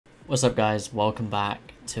What's up guys, welcome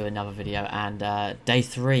back to another video, and day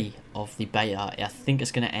 3 of the beta. I think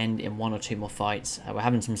it's going to end in 1 or 2 more fights. We're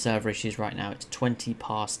having some server issues right now. It's 20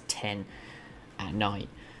 past 10 at night.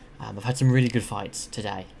 I've had some really good fights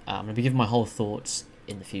today. I'm going to be giving my whole thoughts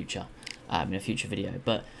in the future, in a future video,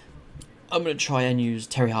 but I'm going to try and use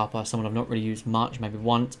Terry Harper, someone I've not really used much, maybe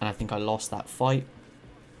once, and I think I lost that fight.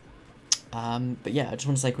 But yeah, I just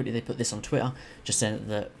want to say quickly, they put this on Twitter, just saying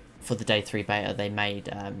that for the day 3 beta they made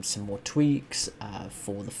some more tweaks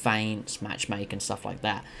for the feints, matchmaking, stuff like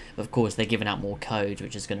that. But of course they're giving out more code,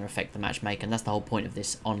 which is going to affect the matchmaking, and that's the whole point of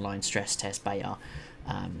this online stress test beta.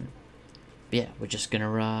 But yeah, we're just going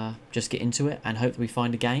to just get into it and hope that we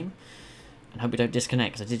find a game, and hope we don't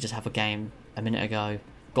disconnect, because I did just have a game a minute ago,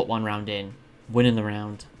 got 1 round in, winning the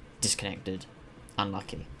round, disconnected,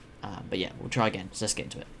 unlucky. But yeah, we'll try again, so let's get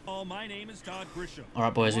into it.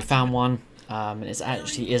 Alright boys, we found one. And it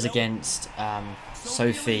actually is against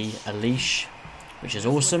Sophie Alish, which is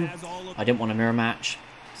awesome. I didn't want a mirror match,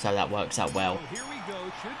 so that works out well.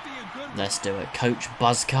 Let's do it. Coach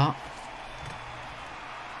Buzzcut.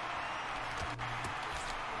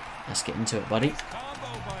 Let's get into it, buddy.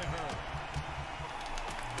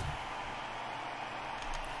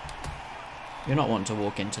 You're not wanting to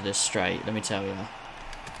walk into this straight, let me tell you.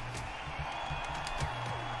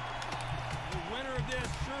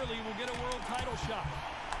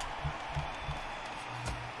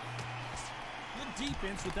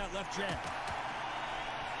 Defense with that left jab.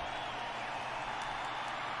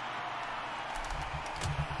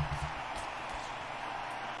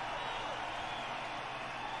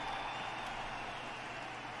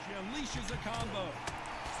 She unleashes a combo.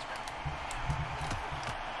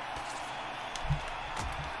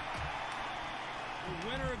 The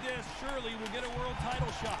winner of this surely will get a world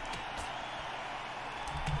title shot.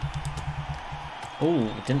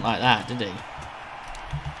 Oh, didn't like that, did he?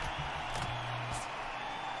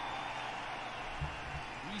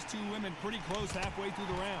 Two women pretty close halfway through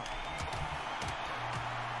the round.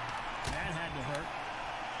 That had to hurt.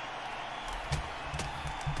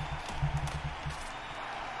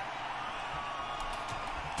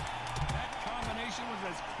 That combination was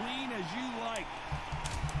as clean as you like.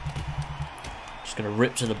 Just gonna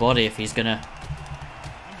rip to the body if he's gonna.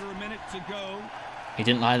 Under a minute to go. He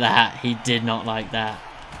didn't like that. He did not like that.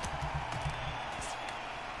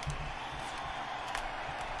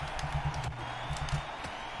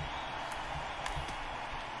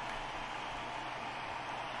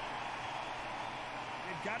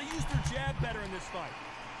 Got to use their jab better in this fight.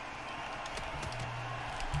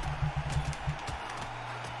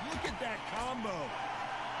 Look at that combo.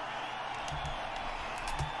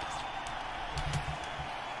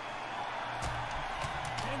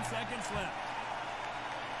 Ten seconds left.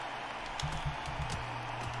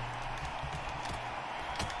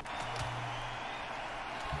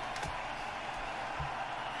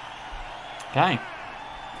 Okay.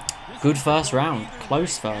 Good first round.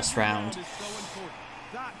 Close first round.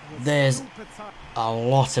 There's a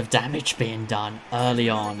lot of damage being done early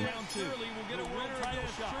on.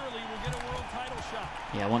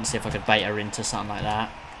 Yeah, I want to see if I could bait her into something like that.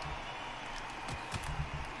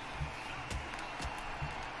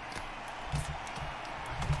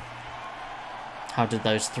 How did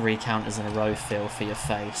those 3 counters in a row feel for your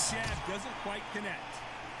face?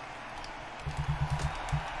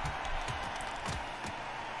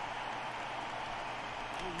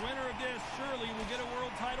 Winner of this surely will get a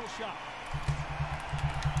world title shot.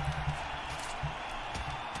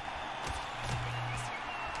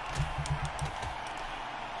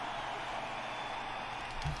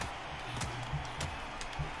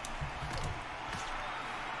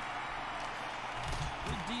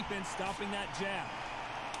 Good defense stopping that jab.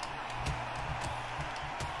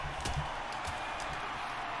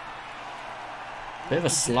 Bit of a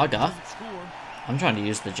slugger. I'm trying to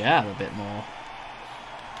use the jab a bit more.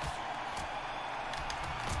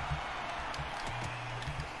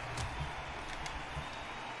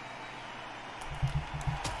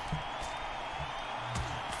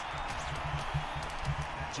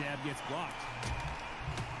 Jab gets blocked.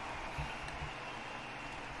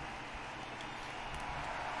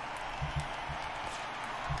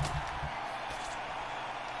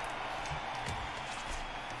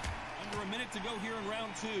 Under a minute to go here in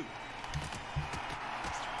round 2.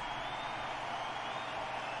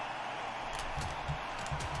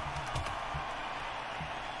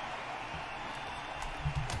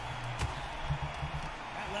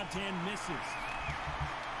 That left hand misses.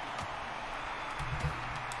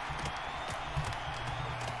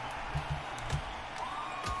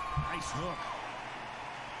 hook.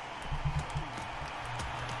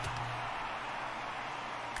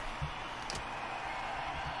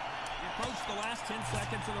 the last 10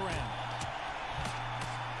 seconds of the round.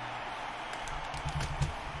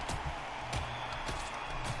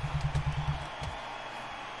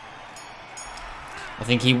 I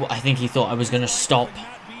think he thought I was going to stop,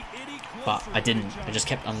 but I didn't. I just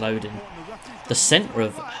kept unloading. The center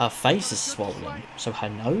of her face is swollen, so her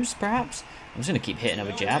nose, perhaps? I'm just going to keep hitting her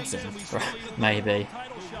with jabs then. Maybe.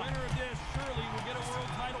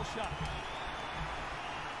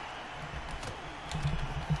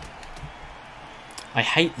 I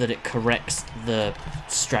hate that it corrects the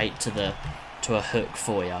straight to a hook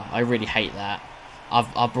for you. I really hate that.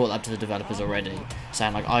 I've brought that to the developers already,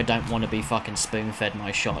 saying like I don't want to be fucking spoon-fed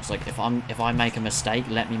my shots. Like if I make a mistake,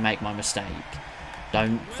 let me make my mistake.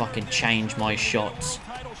 Don't fucking change my shots.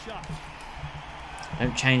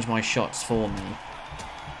 Don't change my shots for me.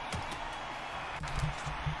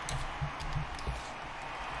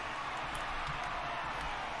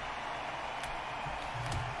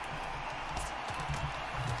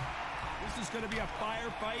 This is going to be a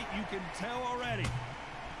firefight, you can tell already.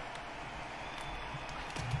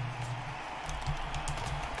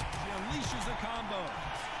 Unleashes a combo.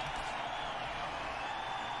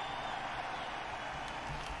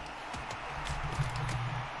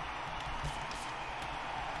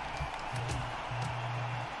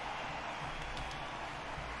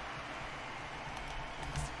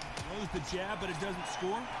 Throws the jab, but it doesn't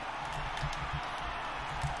score.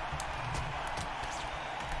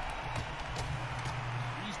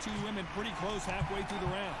 These two women pretty close halfway through the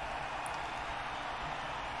round.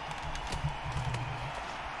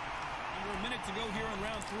 To go here in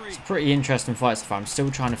round 3. It's a pretty interesting fight so far. I'm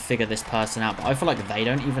still trying to figure this person out, but I feel like they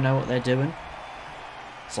don't even know what they're doing.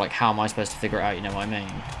 It's like, how am I supposed to figure it out, you know what I mean?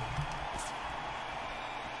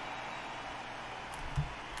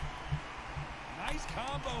 Nice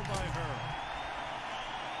combo by her.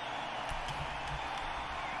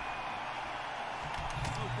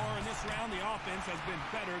 So far in this round, the offense has been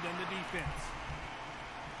better than the defense.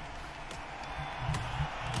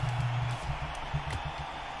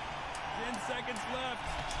 Seconds left.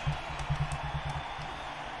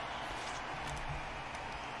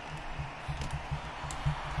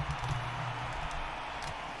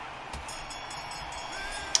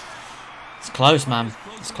 It's close, man.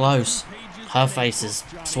 It's close. Her face is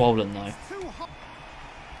swollen though.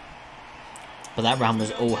 But that round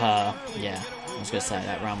was all her. Yeah, I was gonna say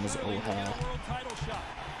that round was all her.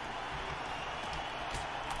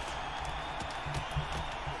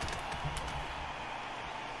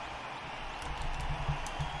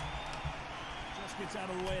 Gets out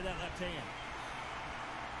of the way of that left hand.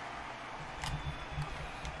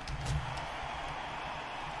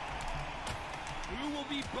 Who will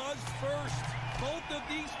be buzzed first? Both of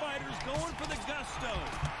these fighters going for the gusto.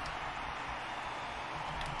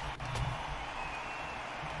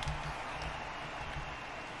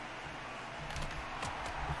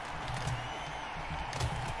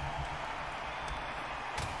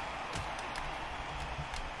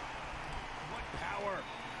 What power.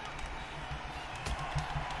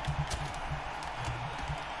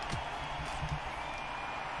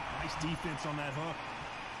 Defense on that hook.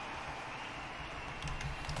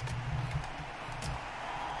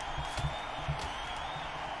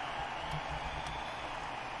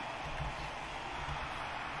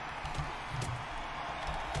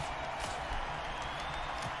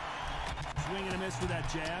 Swing and a miss with that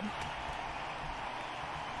jab.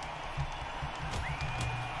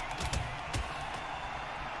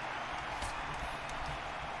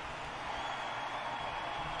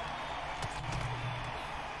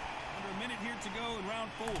 Here to go in round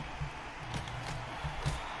 4.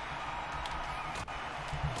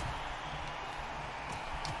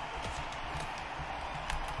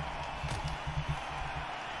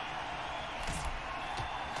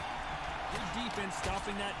 Good defense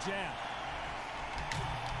stopping that jab.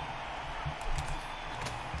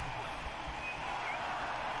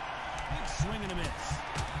 Big swing and a miss.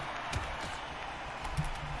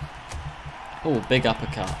 Oh, big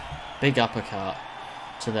uppercut. Big uppercut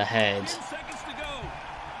to the head. 10 seconds to go.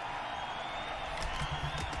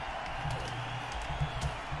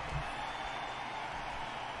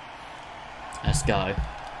 Let's go.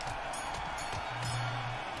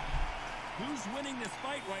 Who's winning this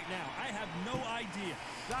fight right now? I have no idea.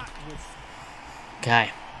 That was...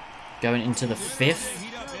 Okay. Going into the 5th. The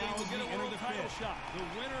winner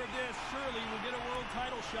of this surely will get a world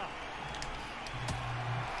title shot.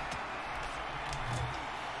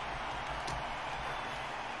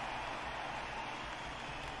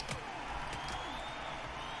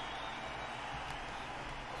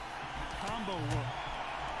 Combo work.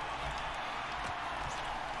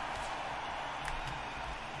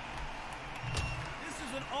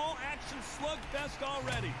 watching slugfest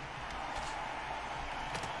already.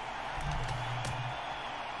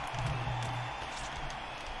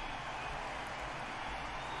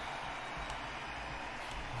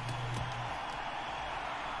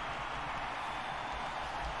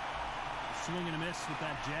 Swing and a miss with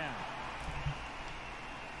that jab.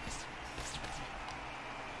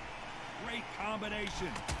 Great combination.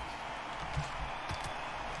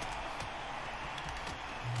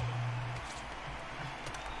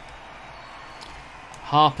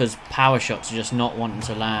 Harper's power shots are just not wanting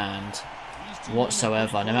to land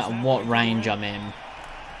whatsoever, no matter what range I'm in.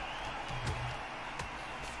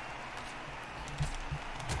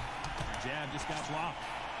 Jab just got blocked.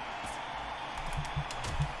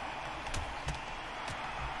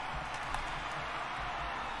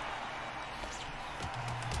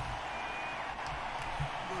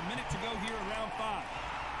 A minute to go here in round 5.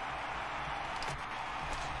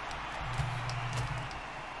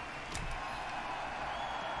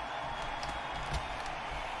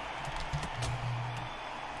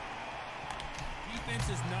 Defense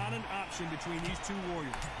is not an option between these two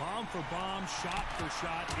warriors. Bomb for bomb, shot for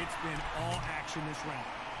shot. It's been all action this round.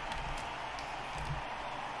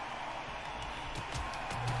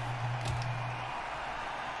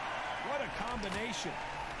 What a combination.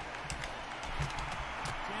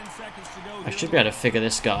 I should be able to figure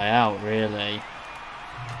this guy out, really.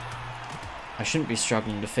 I shouldn't be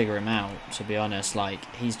struggling to figure him out, to be honest. Like,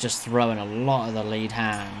 he's just throwing a lot of the lead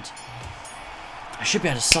hand. I should be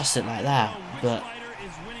able to suss it like that, but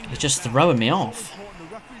he's just throwing me off.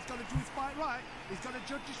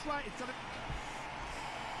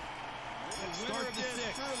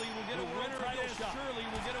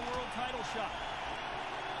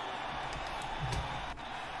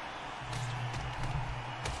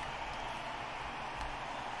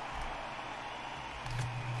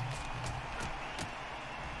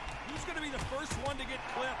 Who's going to be the first one to get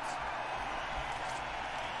clipped?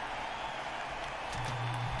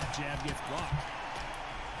 Jab gets blocked.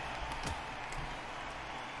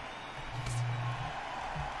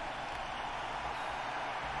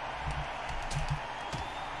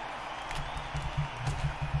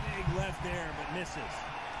 Big left there, but misses.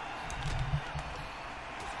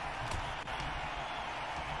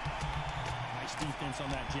 Nice defense on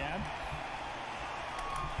that jab.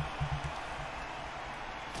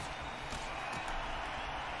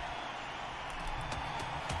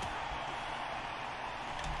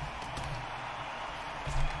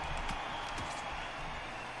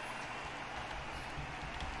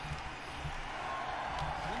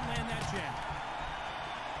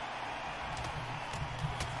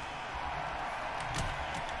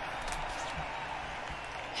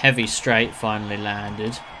 Heavy straight finally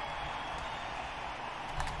landed. The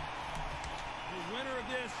winner of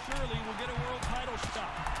this surely will get a world title shot.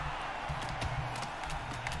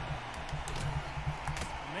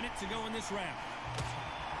 A minute to go in this round.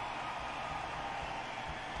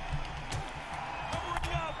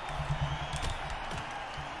 Covering up.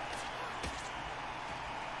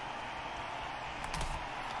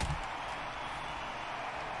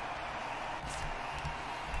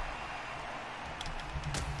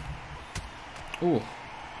 Ooh.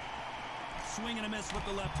 Swing and a miss with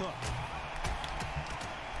the left hook.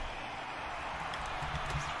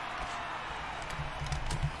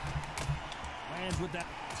 Lands with that.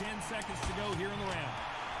 10 seconds to go here in the round.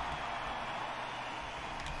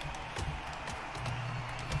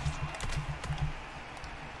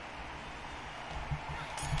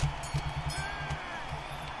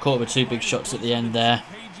 Caught with 2 big shots at the end there.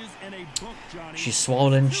 She's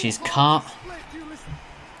swollen, she's cut.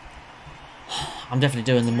 I'm definitely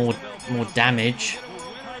doing the more damage. She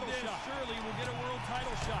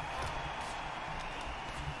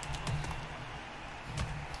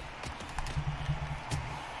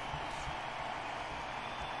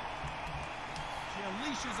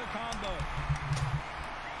unleashes a combo.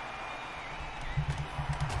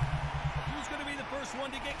 Who's going to be the first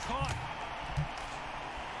one to get caught?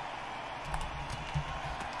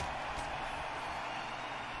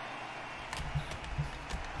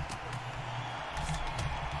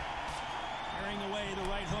 Away the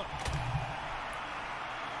right hook.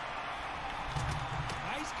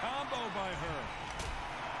 Nice combo by her.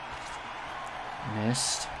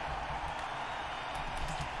 Missed.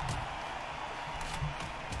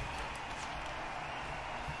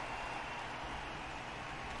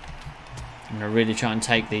 I'm gonna really try and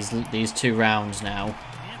take these 2 rounds now.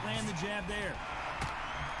 Can't land the jab there.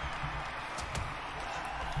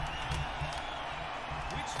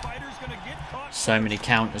 Which fighter's gonna get caught? So many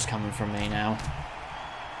counters coming from me now.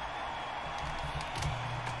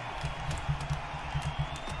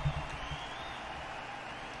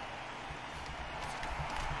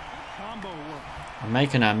 I'm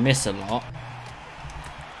making her miss a lot.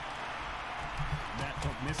 That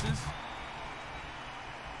hook misses.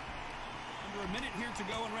 Under a minute here to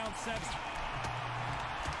go in round 7.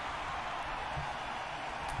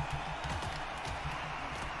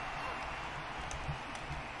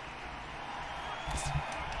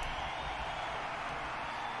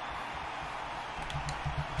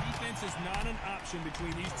 Defense is not an option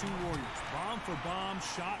between these two warriors. Bomb for bomb,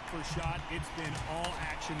 shot for shot. It's been all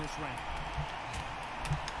action this round.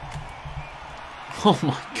 Oh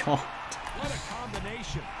my god. What a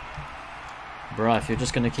combination. Bruh, if you're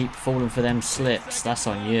just going to keep falling for them slips, that's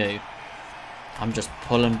on you. I'm just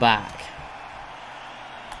pulling back.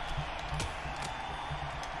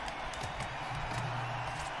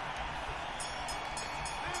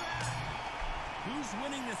 Who's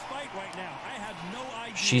winning this fight right now? I have no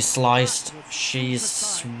idea. She's sliced. She's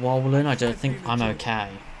swollen. I don't think I'm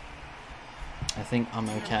okay. I think I'm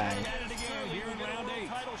okay. Here in round 8.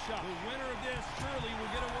 The winner of this surely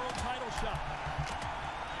will get a world title shot.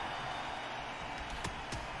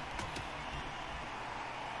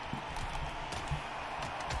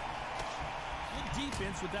 Good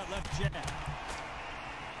defense with that left jab.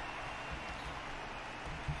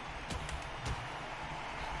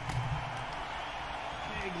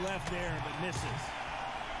 Big left there, but misses.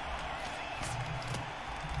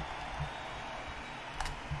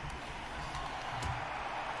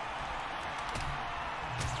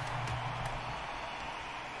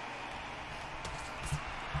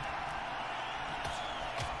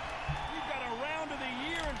 We've got a round of the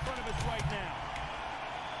year in front of us right now.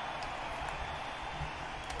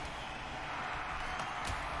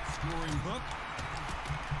 Scoring hook.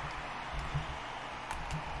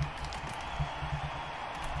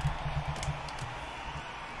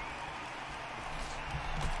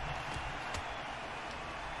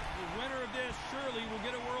 The winner of this surely will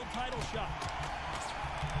get a world title shot.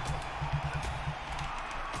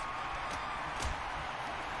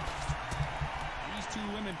 These two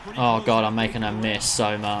women pretty Oh close god, to I'm making her taking the miss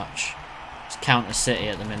so much. It's counter city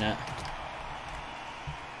at the minute.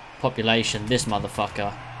 Population, this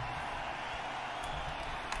motherfucker.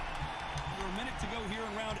 Under a minute to go here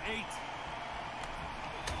in round 8.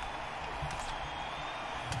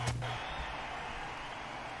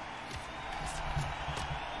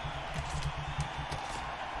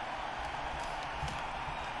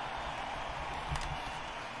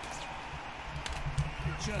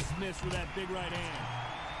 Just missed with that big right hand.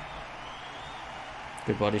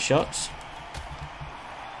 Good body shots.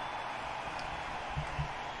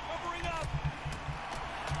 Covering up.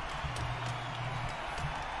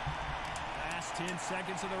 Last 10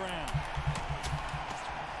 seconds of the round.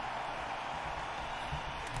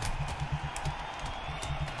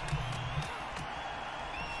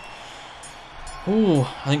 Ooh,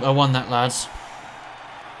 I think I won that, lads.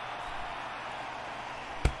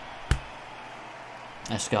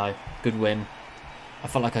 Let's go. Good win. I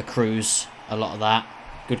felt like I cruised a lot of that.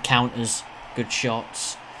 Good counters, good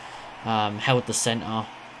shots. Held the centre.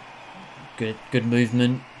 Good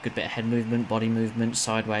movement. Good bit of head movement, body movement,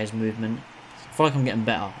 sideways movement. I feel like I'm getting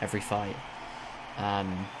better every fight.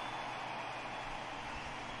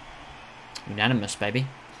 Unanimous, baby.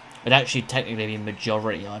 It'd actually technically be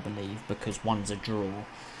majority, I believe, because one's a draw.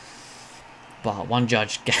 But one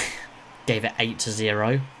judge gave it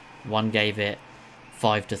 8-0. One gave it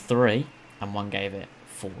 5-3, and one gave it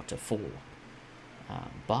 4-4.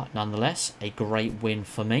 But nonetheless, a great win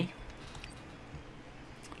for me.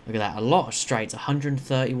 Look at that, a lot of straights,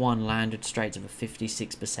 131 landed straights of a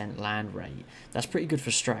 56% land rate. That's pretty good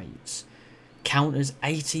for straights. Counters,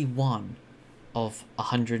 81 of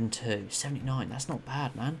 102, 79. That's not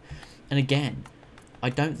bad, man. And again, I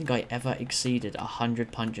don't think I ever exceeded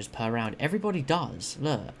 100 punches per round. Everybody does.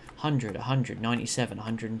 Look, 100, 100, 97,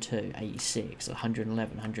 102, 86,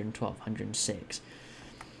 111, 112, 106.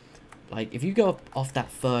 Like, if you go off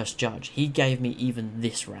that first judge, he gave me even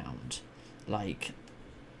this round. Like,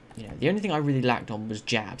 you know, the only thing I really lacked on was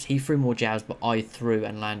jabs. He threw more jabs, but I threw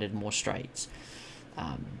and landed more straights.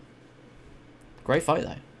 Great fight,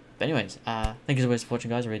 though. But anyways, thank you as always for watching,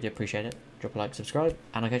 guys. I really do appreciate it. Drop a like, subscribe,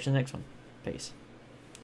 and I'll catch you in the next one. Peace.